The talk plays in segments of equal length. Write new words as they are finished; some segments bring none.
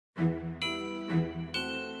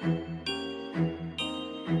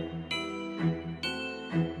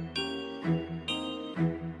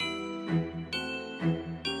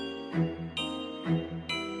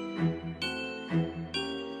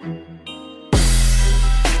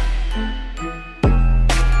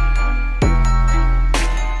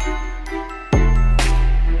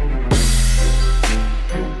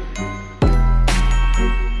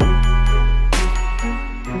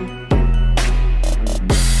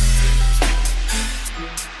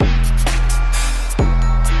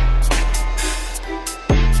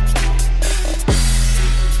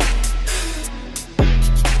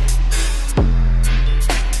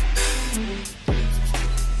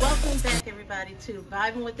everybody to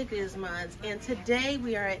Vibing with the Gizmons, and today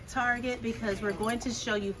we are at Target because we're going to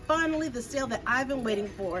show you finally the sale that I've been waiting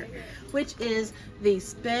for, which is the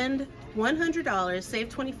spend $100, save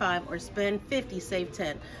 $25, or spend $50, save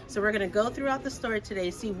 $10. So we're going to go throughout the store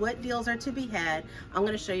today, see what deals are to be had. I'm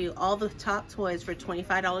going to show you all the top toys for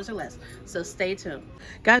 $25 or less, so stay tuned.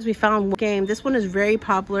 Guys, we found one game. This one is very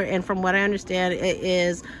popular, and from what I understand, it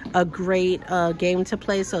is a great game to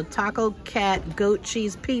play. So Taco Cat Goat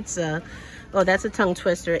Cheese Pizza. Oh, that's a tongue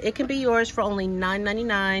twister. It can be yours for only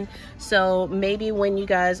 $9.99. So maybe when you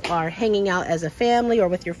guys are hanging out as a family or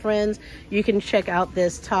with your friends, you can check out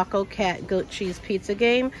this Taco Cat Goat Cheese Pizza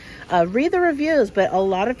game. Read the reviews, but a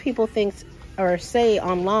lot of people think or say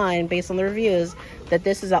online based on the reviews that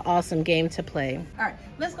this is an awesome game to play. All right,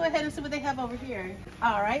 let's go ahead and see what they have over here.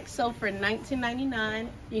 All right, so for $19.99,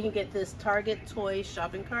 you can get this Target Toy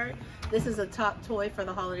Shopping Cart. This is a top toy for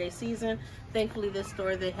the holiday season. Thankfully, this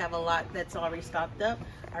store, they have a lot that's already stocked up.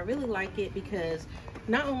 I really like it because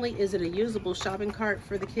not only is it a usable shopping cart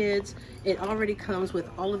for the kids, it already comes with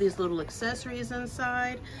all of these little accessories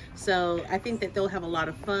inside. So I think that they'll have a lot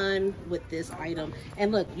of fun with this item.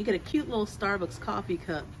 And look, you get a cute little Starbucks coffee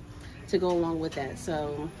cup to go along with that.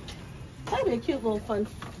 So that'd be a cute little fun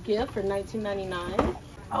gift for $19.99.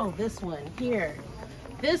 Oh, this one here.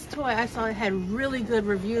 This toy I saw it had really good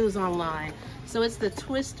reviews online. So it's the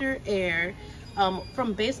Twister Air.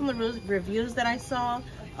 Based on the reviews that I saw,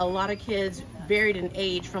 a lot of kids varied in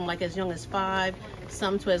age from like as young as 5,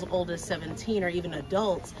 some to as old as 17, or even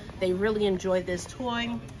adults. They really enjoyed this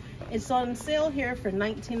toy. It's on sale here for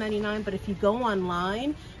 $19.99, but if you go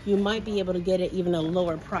online, you might be able to get it even a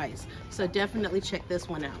lower price. So definitely check this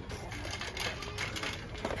one out.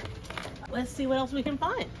 Let's see what else we can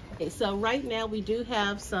find. Okay, so right now we do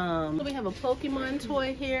have we have a Pokemon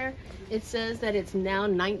toy here. It says that it's now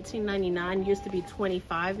 $19.99, used to be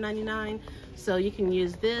 $25.99. So you can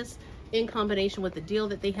use this in combination with the deal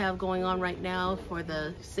that they have going on right now for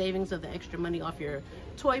the savings of the extra money off your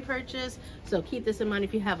toy purchase. So keep this in mind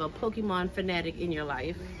if you have a Pokemon fanatic in your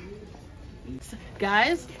life.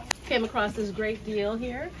 Guys, came across this great deal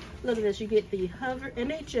here. Look at this, you get the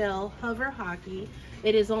NHL Hover Hockey.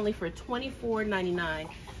 It is only for $24.99.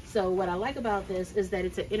 So what I like about this is that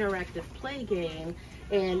it's an interactive play game,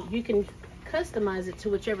 and you can customize it to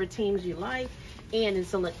whichever teams you like, and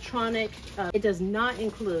it's electronic. It does not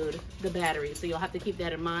include the battery, so you'll have to keep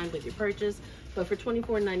that in mind with your purchase. But for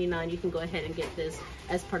 $24.99, you can go ahead and get this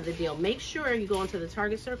as part of the deal. Make sure you go onto the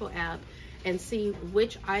Target Circle app and see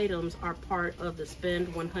which items are part of the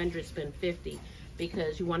spend 100, spend 50,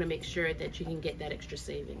 because you want to make sure that you can get that extra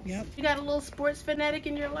savings. Yep. You got a little sports fanatic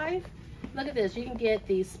in your life? Look at this, you can get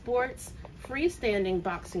the sports freestanding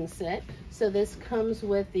boxing set. So this comes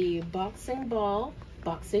with the boxing ball,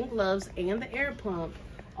 boxing gloves, and the air pump,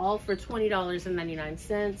 all for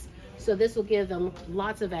 $20.99. So this will give them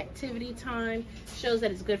lots of activity time. Shows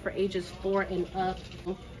that it's good for ages 4 and up.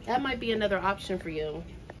 That might be another option for you.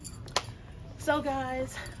 So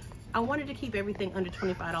guys, I wanted to keep everything under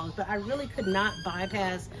 $25, but I really could not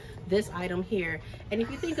bypass this item here. And if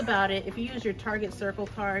you think about it, if you use your Target Circle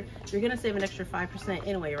card, you're gonna save an extra 5%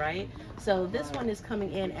 anyway, right? So this one is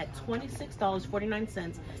coming in at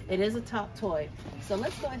 $26.49. It is a top toy. So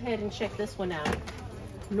let's go ahead and check this one out.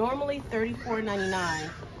 Normally $34.99.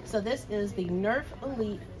 So this is the Nerf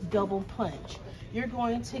Elite Double Punch. You're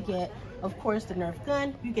going to get, of course, the Nerf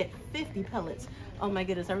gun. You get 50 pellets. Oh my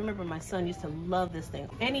goodness, I remember my son used to love this thing.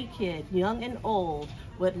 Any kid, young and old,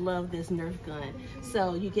 would love this Nerf gun.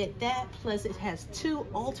 So you get that, plus it has 2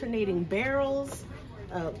 alternating barrels.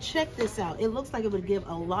 Check this out. It looks like it would give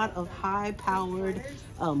a lot of high-powered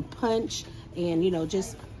punch, and you know,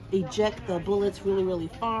 just eject the bullets really, really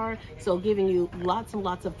far. So giving you lots and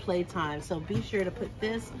lots of play time. So be sure to put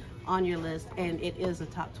this on your list, and it is a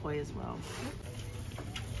top toy as well.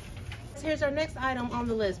 Here's our next item on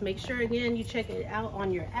the list. Make sure again you check it out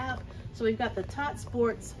on your app. So we've got the Tot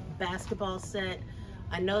Sports basketball set.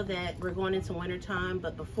 I know that we're going into winter time,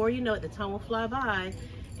 but before you know it, the time will fly by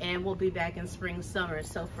and we'll be back in spring, summer.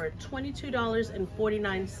 So for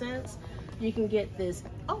 $22.49, you can get this,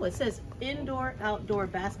 oh, it says indoor outdoor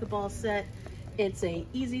basketball set. It's a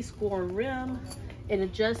easy score rim. It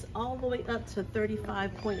adjusts all the way up to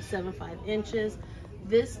 35.75 inches.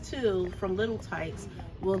 This too, from Little Tikes,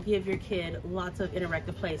 will give your kid lots of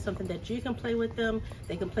interactive play, something that you can play with them.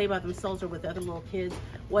 They can play by themselves or with other little kids,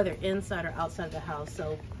 whether inside or outside of the house.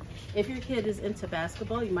 So if your kid is into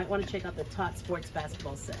basketball, you might want to check out the Tot Sports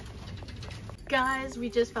basketball set. Guys, we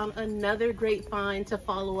just found another great find to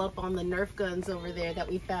follow up on the Nerf guns over there that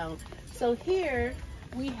we found. So here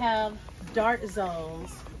we have dart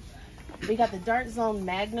zones. We got the Dart Zone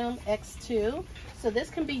Magnum X2. So this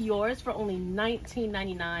can be yours for only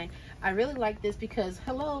 $19.99. I really like this because,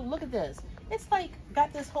 hello, look at this. It's like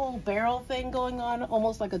got this whole barrel thing going on,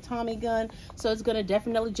 almost like a Tommy gun. So it's gonna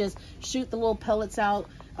definitely just shoot the little pellets out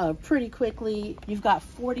pretty quickly. You've got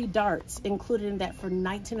 40 darts included in that for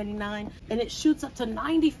 $19.99, and it shoots up to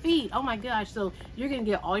 90 feet. Oh my gosh, so you're gonna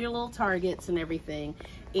get all your little targets and everything.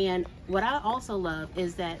 And what I also love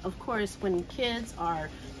is that, of course, when kids are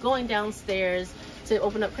going downstairs to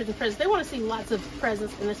open up Christmas presents, they want to see lots of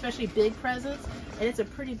presents, and especially big presents, and it's a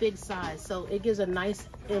pretty big size, so it gives a nice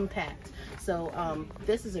impact. So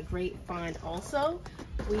this is a great find. Also,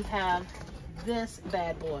 we have this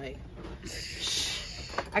bad boy.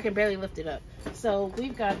 I can barely lift it up. So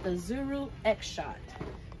we've got the Zuru X-Shot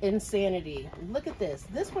Insanity. Look at this.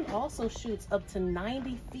 This one also shoots up to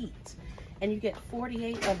 90 feet, and you get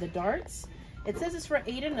 48 of the darts. It says it's for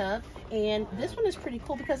 8 and up, and this one is pretty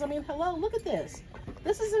cool because, I mean, hello, look at this.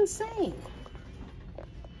 This is insane.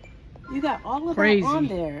 You got all of that on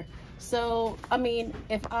there. So, I mean,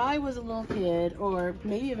 if I was a little kid, or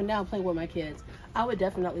maybe even now playing with my kids, I would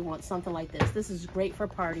definitely want something like this. This is great for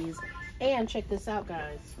parties. And check this out,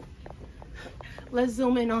 guys. Let's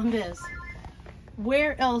zoom in on this.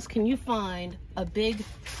 Where else can you find a big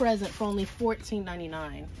present for only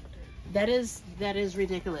 $14.99? That is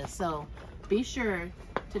ridiculous. So be sure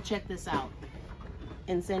to check this out.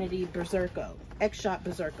 Insanity Berserko, X-Shot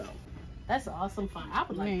Berserko. That's an awesome find. I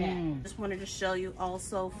would like that. Just wanted to show you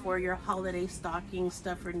also for your holiday stocking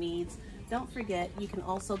stuffer needs. Don't forget, you can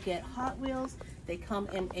also get Hot Wheels. They come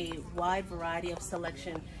in a wide variety of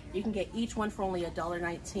selection. You can get each one for only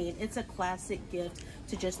 $1.19. It's a classic gift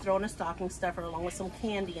to just throw in a stocking stuffer along with some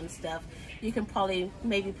candy and stuff. You can probably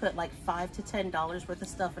maybe put like $5 to $10 worth of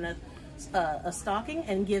stuff in a stocking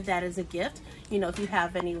and give that as a gift. You know, if you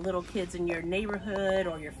have any little kids in your neighborhood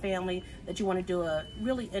or your family that you want to do a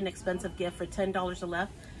really inexpensive gift for $10 or less,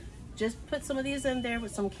 just put some of these in there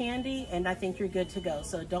with some candy, and I think you're good to go.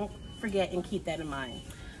 So don't forget and keep that in mind.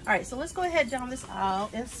 All right, so let's go ahead down this aisle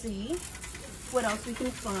and see what else we can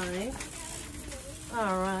find.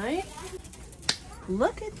 All right,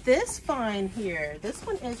 look at this find here. This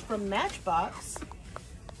one is from Matchbox.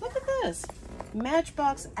 Look at this.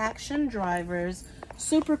 Matchbox Action Drivers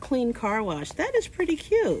Super Clean Car Wash. That is pretty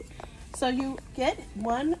cute. So you get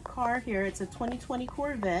one car here. It's a 2020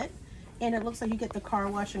 Corvette, and it looks like you get the car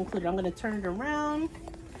wash included. I'm going to turn it around.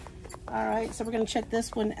 All right, so we're going to check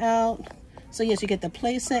this one out. So yes, you get the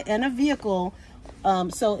playset and a vehicle.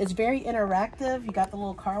 So it's very interactive. You got the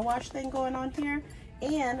little car wash thing going on here.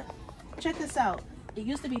 And check this out. It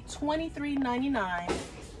used to be $23.99,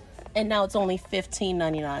 and now it's only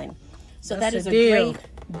 $15.99. So that is a great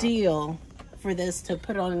deal for this to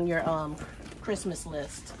put on your Christmas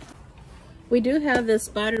list. We do have this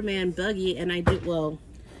Spider-Man buggy, and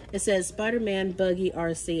it says Spider-Man Buggy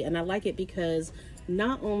RC, and I like it because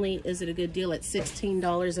not only is it a good deal at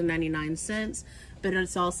 $16.99, but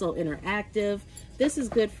it's also interactive. This is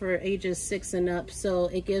good for ages 6 and up, so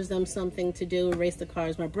it gives them something to do, race the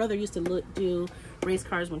cars. My brother used to do race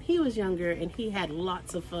cars when he was younger, and he had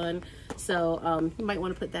lots of fun. So you might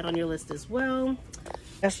want to put that on your list as well.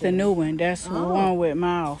 That's the new one. That's the one with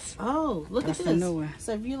Miles. Oh, look at this. That's the new one.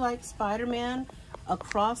 So if you like Spider-Man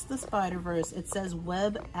Across the Spider-Verse, it says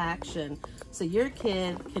web action. So your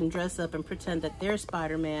kid can dress up and pretend that they're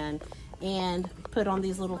Spider-Man and put on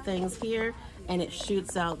these little things here, and it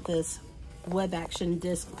shoots out this web action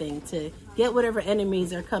disc thing to get whatever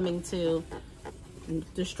enemies are coming to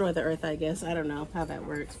destroy the earth, I guess. I don't know how that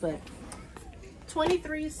works, but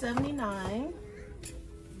 $23.79.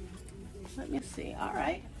 Let me see. All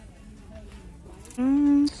right.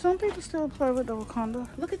 Some people still play with the Wakanda.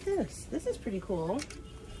 Look at this. This is pretty cool.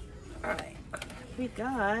 All right. We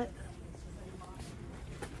got...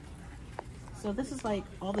 So this is like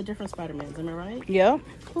all the different Spider-Mans, am I right? Yep.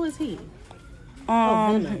 Who is he?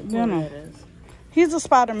 Venom. He's a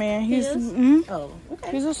Spider-Man. He's Oh,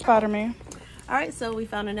 okay. He's a Spider-Man. All right, so we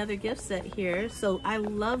found another gift set here. So I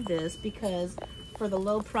love this because for the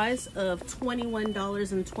low price of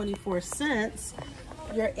 $21.24,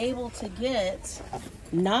 you're able to get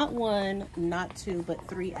not 1, not 2, but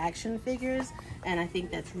 3 action figures. And I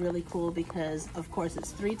think that's really cool because, of course,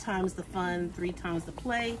 it's 3 times the fun, 3 times the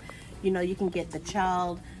play. You know, you can get the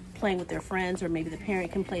child playing with their friends, or maybe the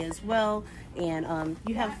parent can play as well. And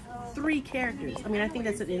you have 3 characters. I mean, I think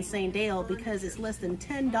that's an insane deal because it's less than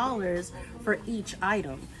 $10 for each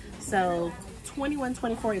item. So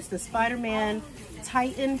 $21.24. It's the Spider-Man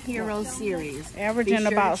Titan Hero series. Averaging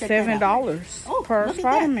about $7 per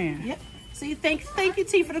Spider-Man. Yep. See, thank you,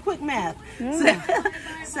 T, for the quick math. Yeah.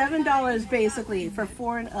 $7 basically for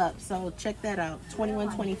 4 and up. So check that out.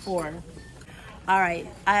 21.24. All right,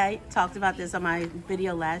 I talked about this on my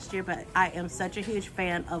video last year, but I am such a huge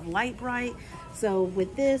fan of Light Bright. So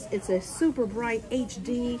with this, it's a super bright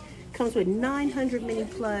HD. Comes with 900 mini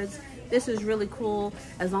plugs. This is really cool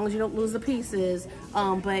as long as you don't lose the pieces,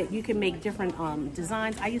 but you can make different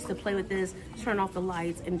designs. I used to play with this, turn off the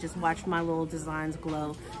lights, and just watch my little designs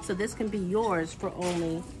glow. So this can be yours for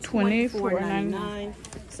only $24.99.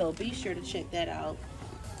 So be sure to check that out.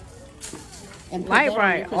 And Light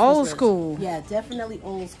Bright, old school. Yeah, definitely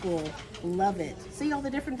old school. Love it. See all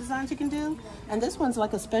the different designs you can do? And this one's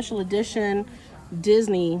like a special edition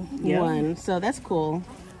Disney one, so that's cool.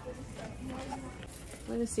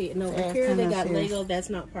 Let me see. And over here they got Lego. That's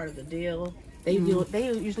not part of the deal. They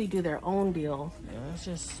usually do their own deal. Yeah, it's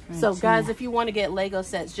just so guys, if you want to get Lego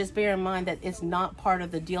sets, just bear in mind that it's not part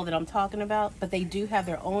of the deal that I'm talking about, but they do have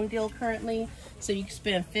their own deal currently. So you can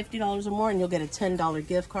spend $50 or more and you'll get a $10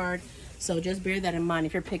 gift card. So just bear that in mind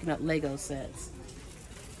if you're picking up Lego sets.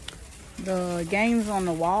 The games on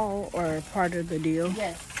the wall are part of the deal.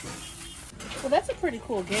 Yes. Well, that's a pretty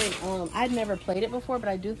cool game. I'd never played it before, but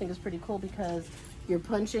I do think it's pretty cool because you're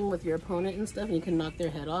punching with your opponent and stuff, and you can knock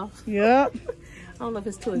their head off. Yep. I don't know if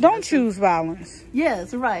it's too aggressive. Don't choose violence.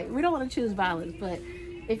 Yes, right. We don't want to choose violence, but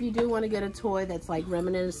if you do want to get a toy that's like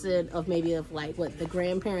reminiscent of maybe of like what the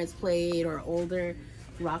grandparents played or older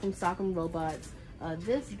Rock'em Sock'em Robots,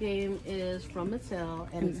 this game is from Mattel,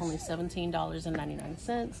 and it's only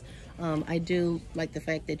 $17.99. I do like the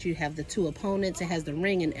fact that you have the 2 opponents. It has the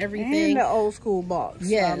ring and everything. And the old school box.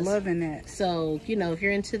 Yes. I'm loving that. So, you know, if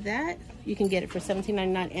you're into that, you can get it for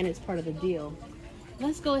 $17.99, and it's part of the deal.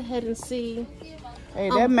 Let's go ahead and see.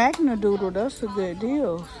 Hey, that Magna Doodle, that's a good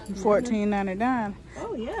deal. $14.99.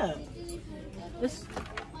 Oh, yeah. Let's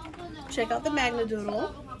check out the Magna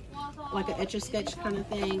Doodle. Like an Etch-a-Sketch kind of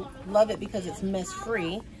thing. Love it because it's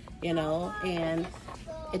mess-free, you know, and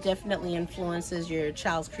it definitely influences your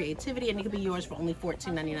child's creativity, and it can be yours for only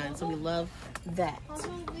 $14.99. So we love that.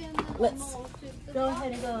 Let's go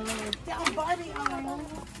ahead and go down Barbie aisle.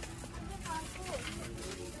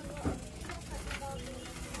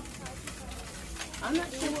 I'm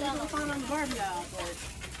not sure what I'm gonna find on the Barbie aisle, but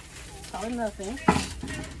probably nothing.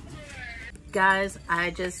 Guys,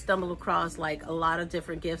 I just stumbled across like a lot of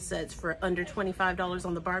different gift sets for under $25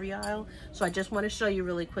 on the Barbie aisle. So I just want to show you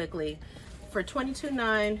really quickly. For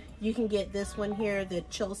 $22.99, you can get this one here, the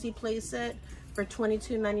Chelsea play set for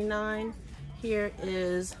 $22.99. Here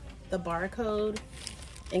is the barcode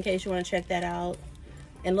in case you want to check that out.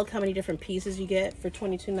 And look how many different pieces you get for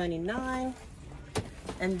 $22.99.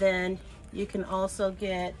 And then you can also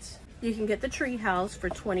get, the treehouse for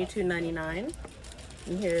 $22.99.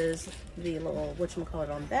 And here's the little whatchamacallit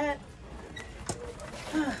on that.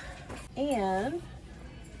 And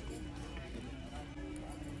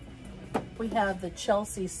we have the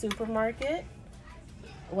Chelsea supermarket.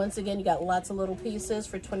 Once again, you got lots of little pieces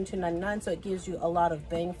for $22.99, so it gives you a lot of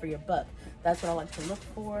bang for your buck. That's what I like to look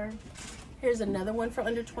for. Here's another one for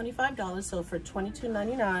under $25. So for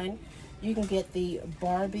 $22.99, you can get the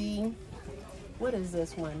Barbie, what is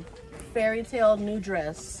this one? Fairy Tale New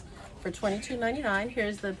Dress for $22.99.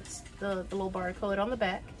 Here's the little barcode on the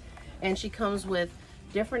back. And she comes with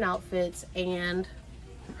different outfits and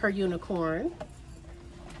her unicorn.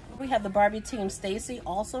 We have the Barbie Team Stacy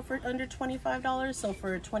also for under $25. So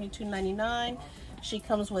for $22.99, she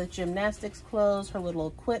comes with gymnastics clothes, her little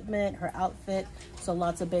equipment, her outfit. So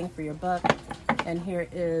lots of bang for your buck. And here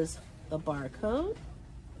is the barcode.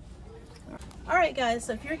 All right, guys,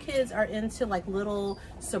 so if your kids are into like little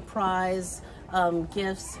surprise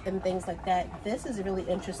gifts and things like that, this is really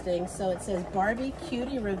interesting. So it says Barbie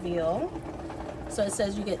Cutie Reveal. So it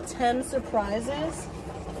says you get 10 surprises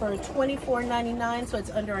for $24.99, so it's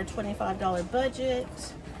under our $25 budget.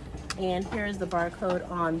 And here's the barcode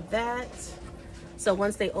on that. So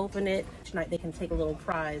once they open it tonight, they can take a little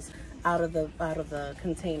prize out of the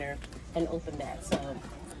container and open that. So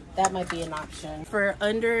that might be an option. For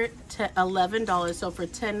under $11, so for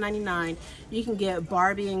 $10.99, you can get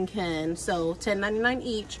Barbie and Ken. So $10.99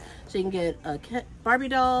 each. So you can get a Barbie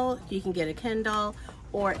doll, you can get a Ken doll,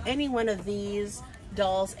 or any one of these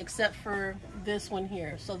dolls except for this one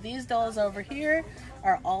here. So these dolls over here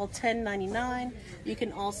are all $10.99. You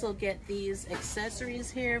can also get these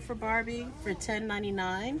accessories here for Barbie for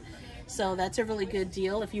 $10.99. So that's a really good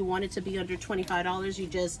deal. If you want it to be under $25, you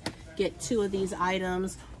just get 2 of these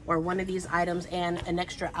items or 1 of these items and an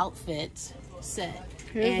extra outfit set.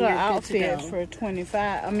 Here's an outfit for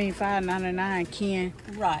 $5.99, Ken.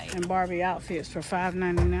 Right. And Barbie outfits for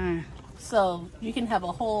 $5.99. So you can have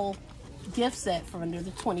a whole gift set for under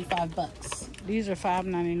the 25 bucks. These are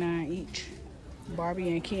 $5.99 each. Barbie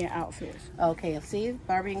and Ken outfits. Okay, see,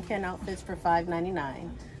 Barbie and Ken outfits for $5.99.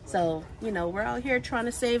 So, you know, we're out here trying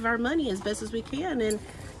to save our money as best as we can and,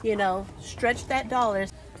 you know, stretch that dollar.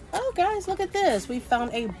 Oh, guys, look at this. We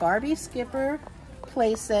found a Barbie Skipper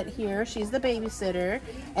play set here. She's the babysitter,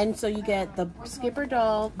 and so you get the Skipper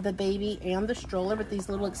doll, the baby, and the stroller with these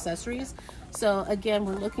little accessories. So again,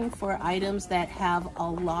 we're looking for items that have a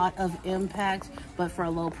lot of impact but for a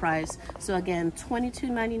low price. So again,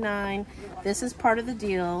 $22.99. This is part of the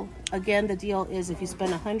deal. Again, the deal is if you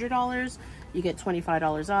spend $100, you get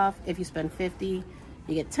 $25 off. If you spend $50,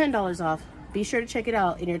 you get $10 off. Be sure to check it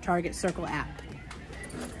out in your Target Circle app.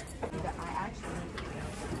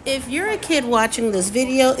 If you're a kid watching this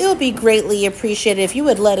video, it would be greatly appreciated if you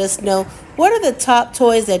would let us know what are the top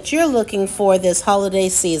toys that you're looking for this holiday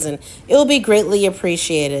season. It will be greatly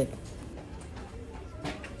appreciated.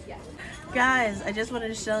 Guys, I just wanted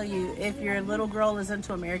to show you, if your little girl is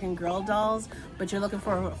into American Girl dolls, but you're looking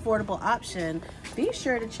for an affordable option, be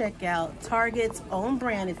sure to check out Target's own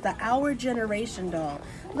brand. It's the Our Generation doll.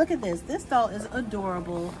 Look at this. This doll is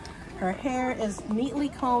adorable. Her hair is neatly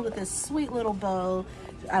combed with this sweet little bow.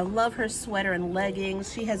 I love her sweater and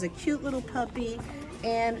leggings. She has a cute little puppy,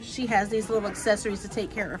 and she has these little accessories to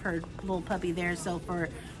take care of her little puppy there. So for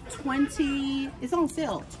it's on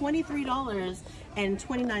sale,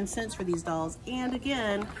 $23.29 for these dolls. And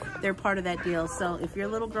again, they're part of that deal. So if your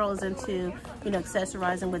little girl is into, you know,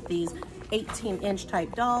 accessorizing with these 18-inch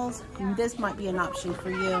type dolls, this might be an option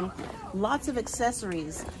for you. Lots of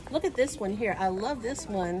accessories. Look at this one here. I love this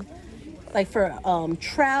one. Like for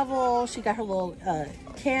travel, she got her little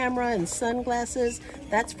camera and sunglasses.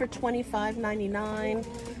 That's for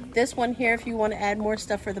 $25.99. This one here, if you want to add more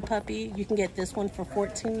stuff for the puppy, you can get this one for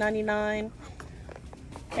 $14.99.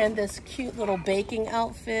 And this cute little baking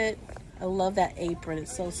outfit. I love that apron.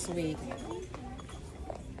 It's so sweet.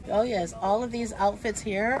 Oh yes, all of these outfits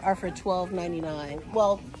here are for $12.99.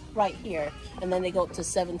 Well, right here. And then they go up to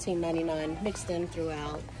 $17.99 mixed in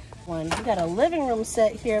throughout. We got a living room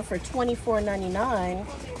set here for $24.99.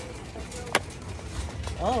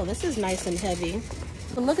 Oh, this is nice and heavy.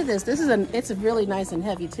 But look at this. It's really nice and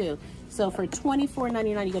heavy too. So for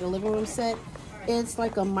 $24.99, you get a living room set. It's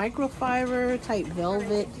like a microfiber type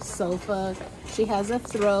velvet sofa. She has a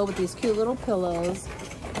throw with these cute little pillows.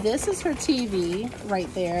 This is her TV right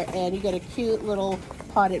there, and you get a cute little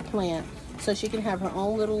potted plant. So she can have her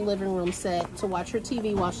own little living room set to watch her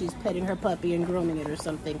TV while she's petting her puppy and grooming it or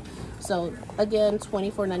something. So again,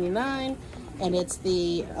 $24.99, and it's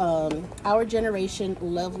the Our Generation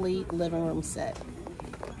lovely living room set.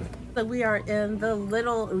 So we are in the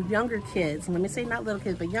younger kids, let me say not little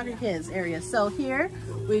kids, but younger kids area. So here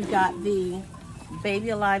we've got the Baby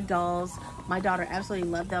Alive dolls. My daughter absolutely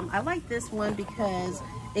loved them. I like this one because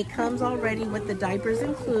it comes already with the diapers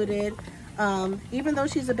included. Even though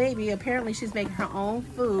she's a baby, apparently she's making her own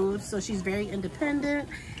food, so she's very independent.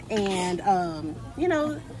 And you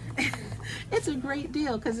know, it's a great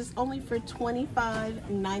deal because it's only for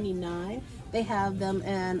 $25.99. They have them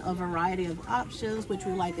in a variety of options, which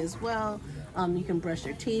we like as well. You can brush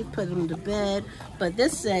their teeth, put them to bed, but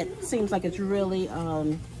this set seems like it's really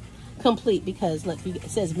complete because look, it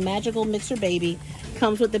says Magical Mixer Baby.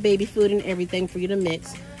 Comes with the baby food and everything for you to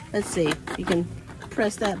mix. Let's see, you can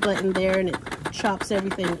press that button there and it chops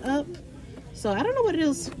everything up. So I don't know what it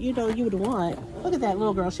is, you know, you would want. Look at that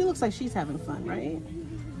little girl. She looks like she's having fun, right?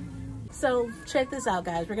 So check this out,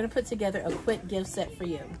 guys. We're gonna put together a quick gift set for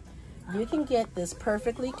you. You can get this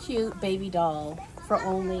perfectly cute baby doll for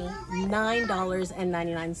only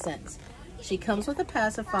 $9.99. She comes with a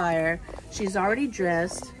pacifier. She's already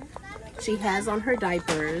dressed. She has on her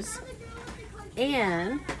diapers.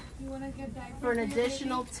 And for an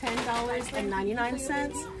additional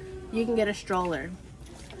 $10.99, you can get a stroller.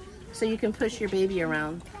 So you can push your baby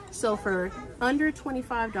around. So for under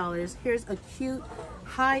 $25, here's a cute,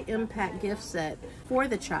 high impact gift set for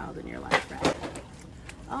the child in your life, right?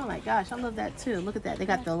 Oh my gosh, I love that too. Look at that. They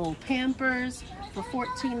got the little Pampers for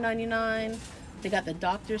 $14.99. They got the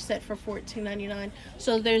doctor set for $14.99.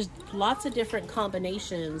 So there's lots of different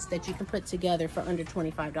combinations that you can put together for under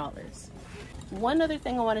 $25. One other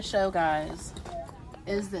thing I want to show guys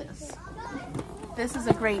is this. This is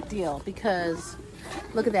a great deal because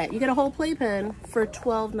look at that. You get a whole playpen for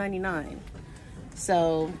 $12.99.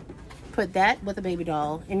 So put that with a baby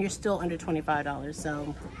doll and you're still under $25.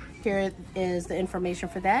 So here is the information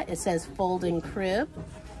for that. It says folding crib.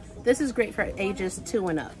 This is great for ages 2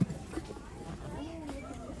 and up.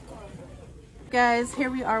 Guys, here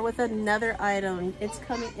we are with another item. It's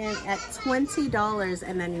coming in at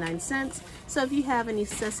 $20.99. So if you have any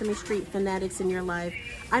Sesame Street fanatics in your life,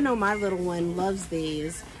 I know my little one loves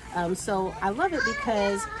these. So I love it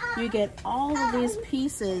because you get all of these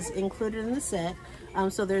pieces included in the set.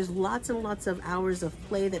 So there's lots and lots of hours of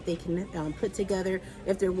play that they can put together.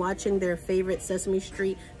 If they're watching their favorite Sesame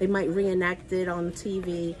Street, they might reenact it on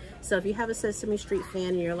TV. So if you have a Sesame Street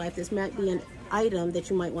fan in your life, this might be an item that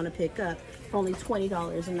you might want to pick up for only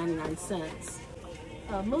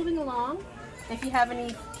 $20.99. Moving along, if you have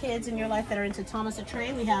any kids in your life that are into Thomas the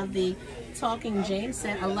Train, we have the Talking James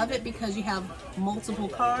set. I love it because you have multiple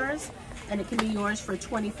cars and it can be yours for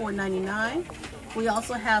 $24.99. We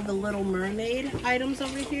also have the Little Mermaid items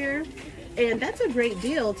over here. And that's a great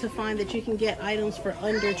deal to find that you can get items for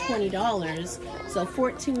under $20. So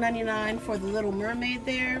 $14.99 for the Little Mermaid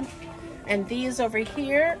there. And these over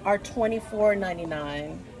here are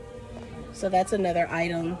 $24.99. So that's another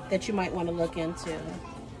item that you might want to look into.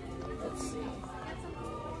 Let's see.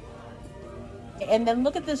 And then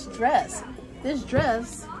look at this dress. This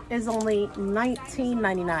dress is only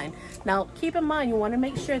 $19.99. Now keep in mind, you want to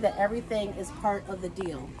make sure that everything is part of the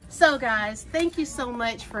deal. So guys, thank you so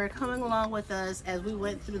much for coming along with us as we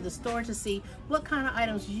went through the store to see what kind of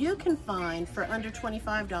items you can find for under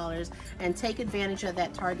 $25 and take advantage of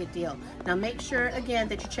that Target deal. Now make sure again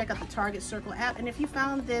that you check out the Target Circle app, and if you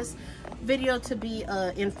found this video to be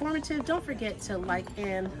informative, don't forget to like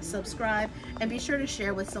and subscribe, and be sure to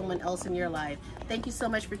share with someone else in your life. Thank you so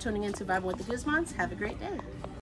much for tuning in to Vibing with the Gizmons. Have a great day.